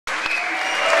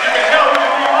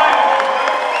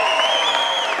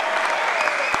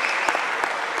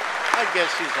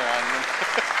season lineman.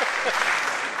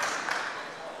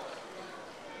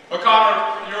 Micanor,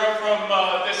 you're up from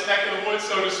this neck of the woods,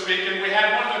 so to speak, and we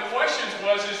had one of the questions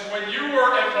is when you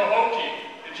were at Pahokee,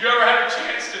 did you ever have a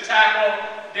chance to tackle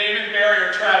Damon Berry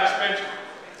or Travis Benjamin?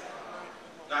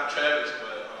 Not Travis,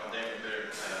 but Damon Berry.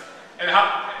 And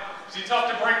how is he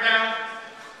tough to bring down?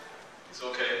 He's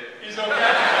okay. He's okay?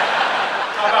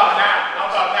 How about now? How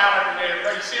about now every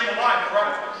day? You see him a lot in front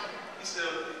of us.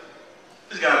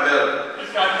 He's gotten better.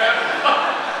 He's gotten better?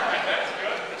 That's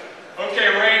good.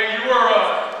 Okay, Ray, you were,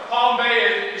 Palm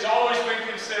Bay has always been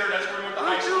considered, as we went to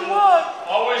high school,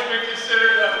 always been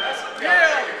considered,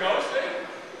 there you go, see?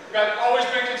 Always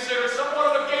been considered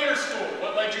somewhat of a Gator school.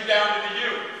 What led you down to the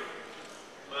U?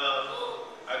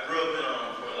 Well, I grew up in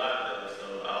Fort Lauderdale,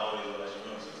 so I always watched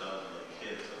them since I was a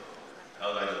kid. So I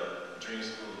was like a dream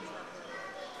school.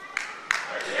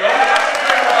 There you go.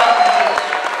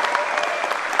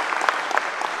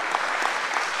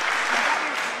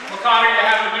 Micanor, you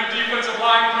have a new defensive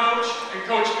line coach, and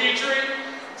Coach Petrie.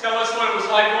 Tell us what it was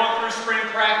like going through spring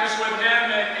practice with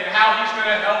him and how he's going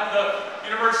to help the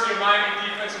University of Miami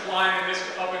defensive line in this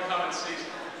up-and-coming season.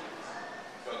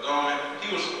 Well,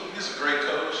 he's a great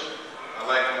coach. I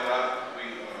like him a lot.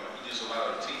 He does a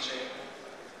lot of teaching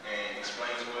and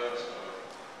explains well. So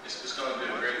it's going to be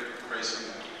a great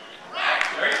season.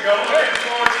 There you go. Looking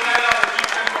forward to that on the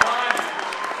defensive line.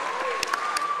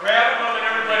 Ray, I don't know that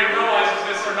everybody realizes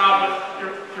this or not, but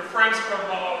your friends from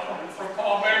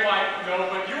Palm Bay might know,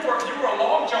 but you were a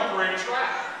long jumper in track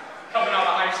coming out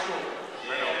of high school.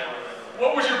 Yeah.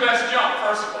 What was your best jump,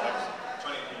 first of all?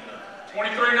 23.9.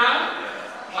 23.9?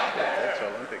 Yeah. Like that. That's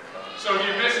Olympic time. So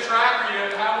you missed track, or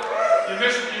you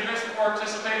missed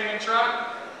participating in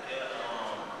track? Yeah,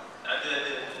 I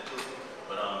did too,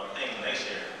 but I think next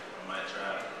year I might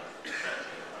try.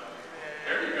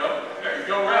 There you go. There you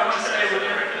go. Ray, I'm going to stay with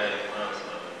you.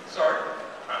 Sorry.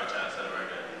 Probably try to set a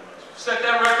record. Set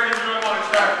that record if you're doing on a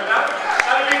track. But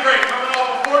that'd be great. Coming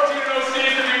off a 14-0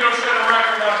 season, you go set a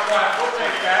record on a track. We'll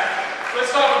take that. Let's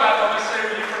talk about that. Let's stay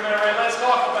with you for a minute, Ray. Let's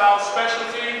talk about special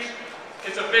teams.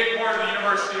 It's a big part of the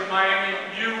University of Miami.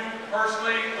 You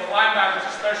personally, the linebackers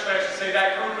especially, I should say,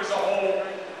 that group as a whole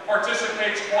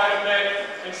participates quite a bit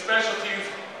in special teams.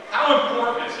 How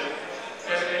important is it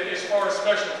as far as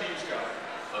special teams go?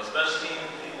 Well, special teams,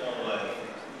 like,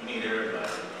 you need everybody.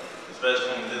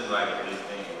 Special teams is like a big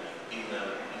thing. Even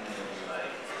like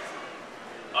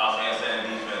offense and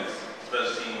defense,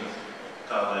 special teams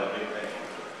cause like a big thing.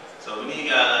 So we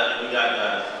got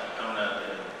guys coming out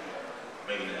there and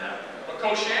making it happen. But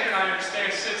Coach Shannon, I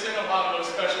understand, sits in a lot of those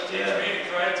special teams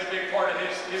meetings, right? It's a big part of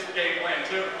his game plan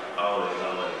too. Always.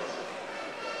 And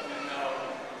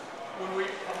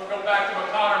I'm gonna go back to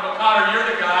Micanor. Micanor, you're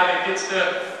the guy that gets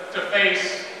to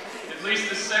face at least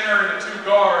the center and the two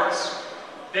guards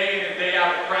day in and day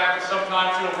out in practice.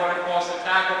 Sometimes you'll run across the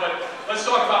tackle, but let's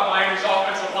talk about Miami's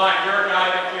offensive line. You're a guy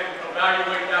that can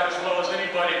evaluate that as well as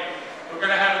anybody. We're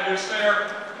going to have a new center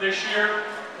this year.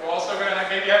 We're also going to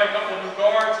maybe have a couple of new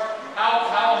guards.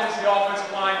 How has the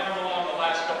offensive line come along the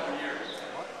last couple of years?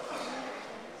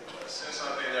 Since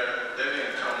I've been there, they've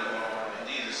been coming along.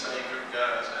 And these are the same group of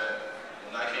guys that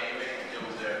when I came in,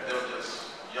 they were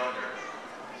just younger.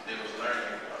 They was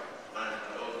learning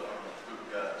from the older group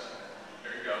of guys.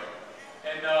 There you go.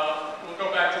 And we'll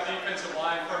go back to defensive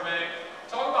line for a minute.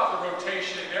 Talk about the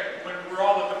rotation when we're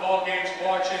all at the ball games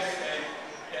watching,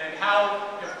 and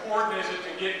how important is it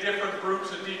to get different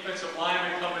groups of defensive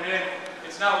linemen coming in?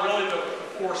 It's not really the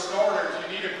 4 starters.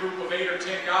 You need a group of 8 or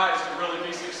 10 guys to really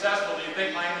be successful. Do you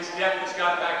think Miami's depth has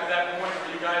got back to that point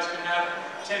where you guys can have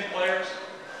 10 players?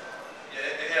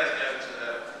 Yeah, it has gotten to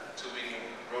that to we can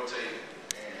rotate,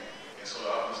 and so the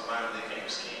offensive linemen, they can't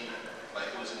scheme like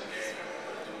who's in the game,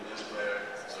 what to do with this player.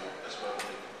 So that's what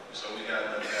we do. So we got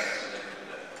enough guys so they can do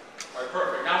that. All right,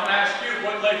 perfect. Now I'm going to ask you,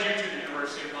 what led you to the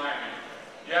University of Miami?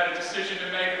 You had a decision to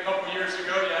make a couple years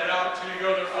ago. You had an opportunity to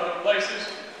go to other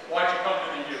places. Why'd you come to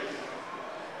the U?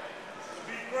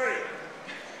 Be great.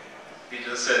 He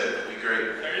just said it. Be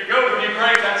great. There you go. To be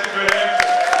great. That's a good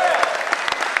answer.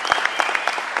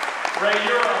 Ray,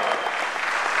 you're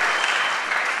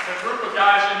the group of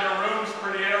guys in your room is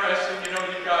pretty interesting. You know,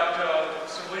 you've got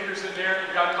some leaders in there.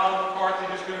 You've got Colin McCarthy,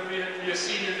 who's going to be a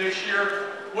senior this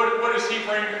year. What does he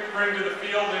bring to the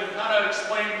field, and kind of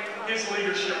explain his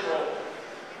leadership role?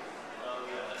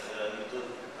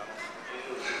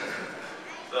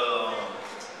 So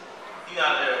he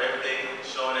out there every day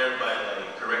showing everybody,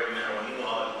 like correcting everyone.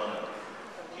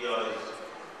 He always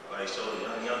like show the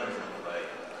younger people, like,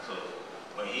 so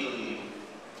when he leaves,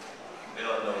 they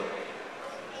all know.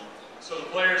 So the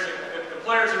players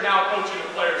are now coaching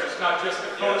the players. It's not just the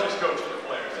coaches coaching the players.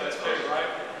 That's big, right?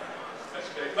 That's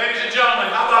big. Ladies and gentlemen.